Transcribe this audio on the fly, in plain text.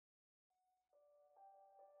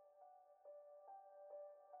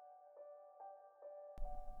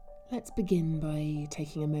Let's begin by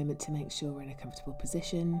taking a moment to make sure we're in a comfortable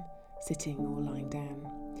position, sitting or lying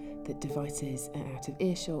down, that devices are out of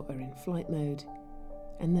earshot or in flight mode,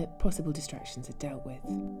 and that possible distractions are dealt with.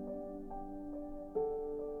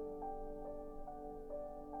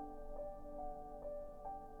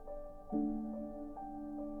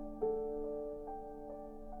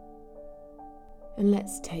 And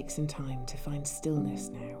let's take some time to find stillness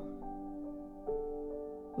now.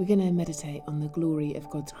 We're going to meditate on the glory of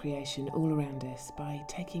God's creation all around us by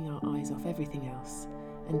taking our eyes off everything else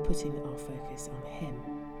and putting our focus on Him.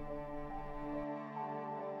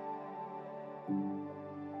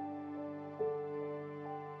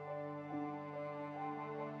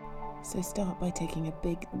 So start by taking a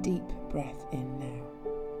big, deep breath in now.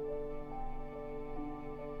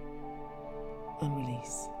 And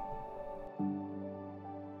release.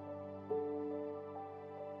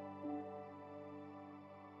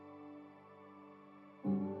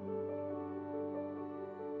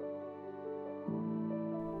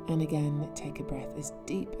 And again, take a breath as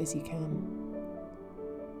deep as you can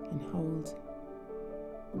and hold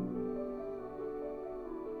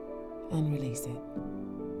and release it.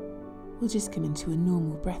 We'll just come into a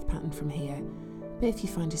normal breath pattern from here, but if you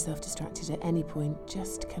find yourself distracted at any point,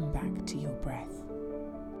 just come back to your breath.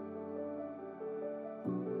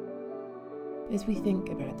 As we think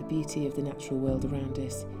about the beauty of the natural world around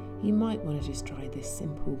us, you might want to just try this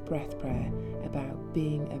simple breath prayer about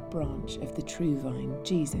being a branch of the true vine,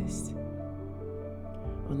 Jesus.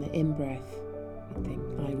 On the in-breath, you think,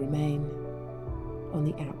 I remain. On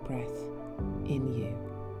the out-breath, in you.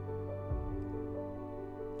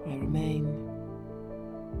 I remain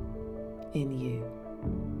in you.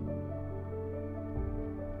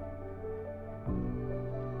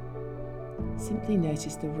 Simply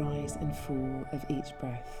notice the rise and fall of each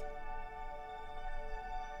breath.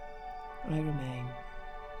 I remain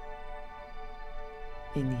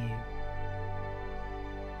in you.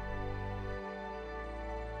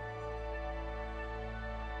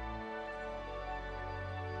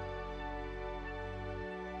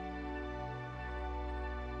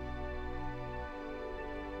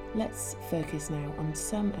 Let's focus now on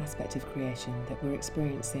some aspect of creation that we're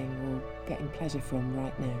experiencing or getting pleasure from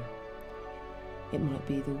right now. It might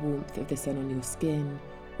be the warmth of the sun on your skin,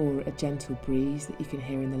 or a gentle breeze that you can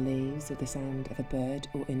hear in the leaves, or the sound of a bird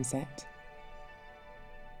or insect.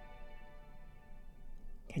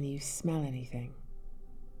 Can you smell anything?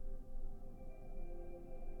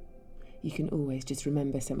 You can always just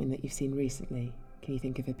remember something that you've seen recently. Can you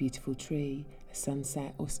think of a beautiful tree, a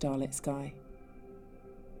sunset, or starlit sky?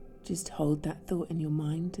 Just hold that thought in your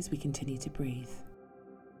mind as we continue to breathe.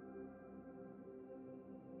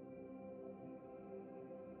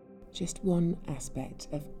 Just one aspect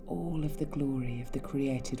of all of the glory of the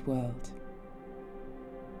created world.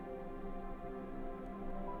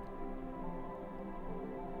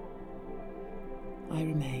 I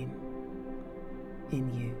remain in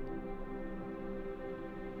you.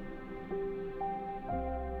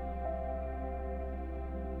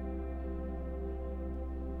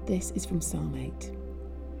 This is from Psalm 8.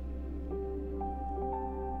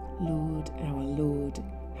 Lord, our Lord,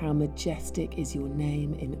 how majestic is your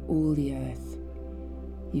name in all the earth.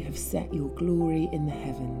 You have set your glory in the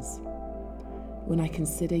heavens. When I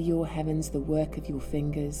consider your heavens, the work of your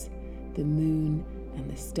fingers, the moon and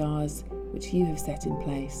the stars which you have set in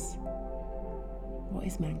place. What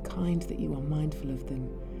is mankind that you are mindful of them,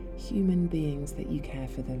 human beings that you care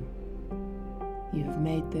for them? You have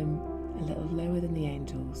made them a little lower than the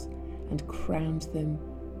angels and crowned them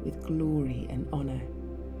with glory and honour.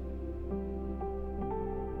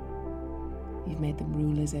 You've made them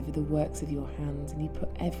rulers over the works of your hands, and you put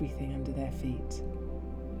everything under their feet.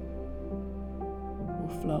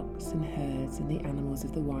 All flocks and herds and the animals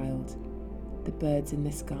of the wild, the birds in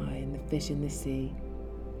the sky and the fish in the sea,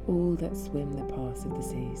 all that swim the paths of the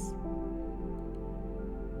seas.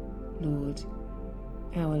 Lord,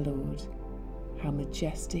 our Lord, how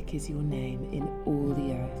majestic is your name in all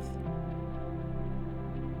the earth.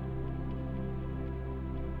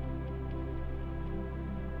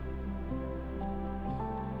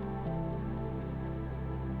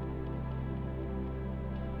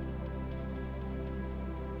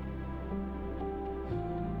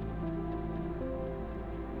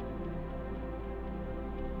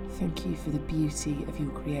 Thank you for the beauty of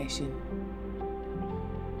your creation.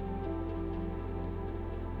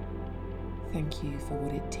 Thank you for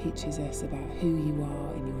what it teaches us about who you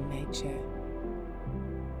are in your nature.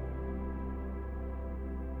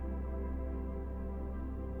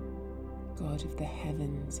 God of the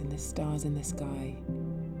heavens and the stars in the sky,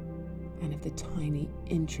 and of the tiny,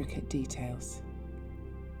 intricate details.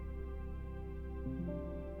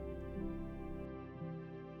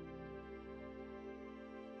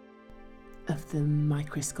 the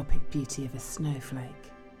microscopic beauty of a snowflake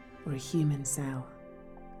or a human cell,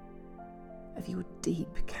 of your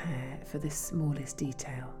deep care for the smallest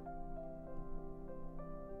detail.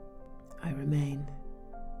 I remain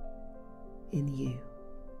in you.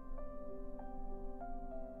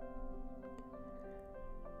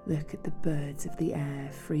 Look at the birds of the air,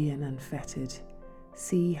 free and unfettered.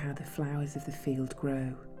 See how the flowers of the field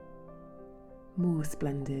grow, more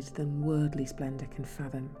splendid than worldly splendour can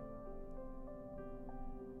fathom.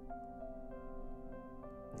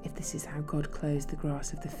 If this is how God clothes the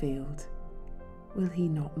grass of the field, will He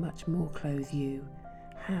not much more clothe you?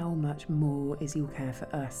 How much more is your care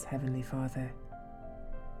for us, Heavenly Father,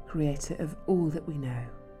 Creator of all that we know?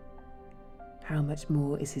 How much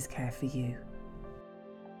more is His care for you?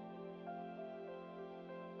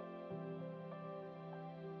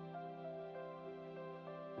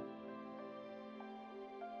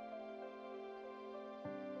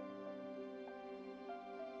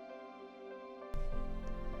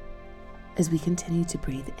 As we continue to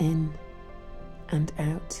breathe in and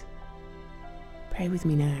out, pray with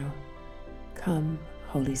me now. Come,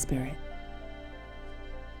 Holy Spirit.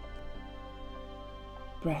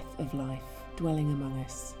 Breath of life dwelling among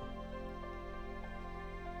us.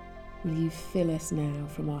 Will you fill us now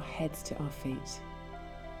from our heads to our feet?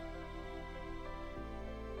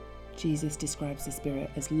 Jesus describes the Spirit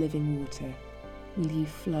as living water. Will you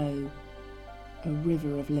flow a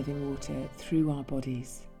river of living water through our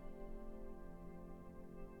bodies?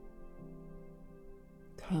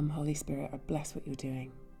 Come, Holy Spirit, I bless what you're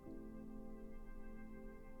doing.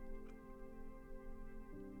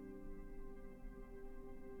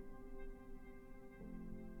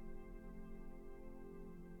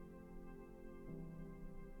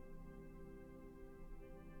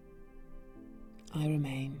 I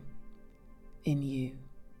remain in you.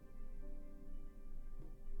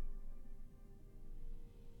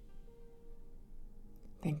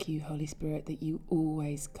 Thank you, Holy Spirit, that you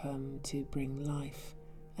always come to bring life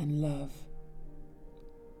and love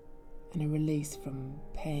and a release from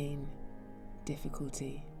pain,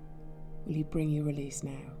 difficulty. Will you bring your release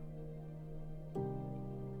now?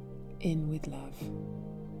 In with love,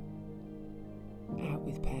 out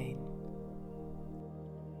with pain.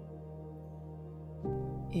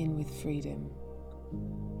 In with freedom,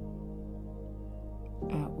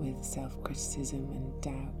 out with self-criticism and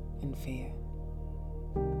doubt and fear.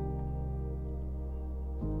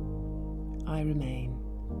 I remain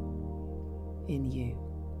in you.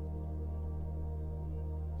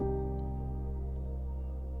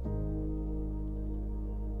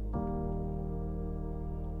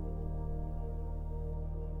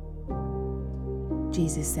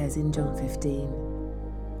 Jesus says in John 15,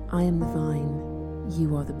 I am the vine,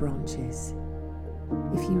 you are the branches.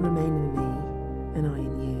 If you remain in me, and I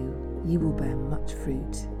in you, you will bear much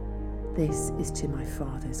fruit. This is to my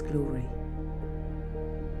Father's glory.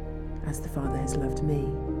 As the Father has loved me,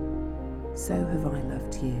 so have I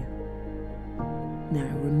loved you.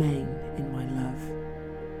 Now remain in my love.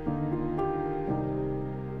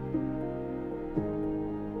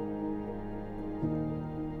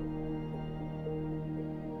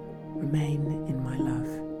 Remain in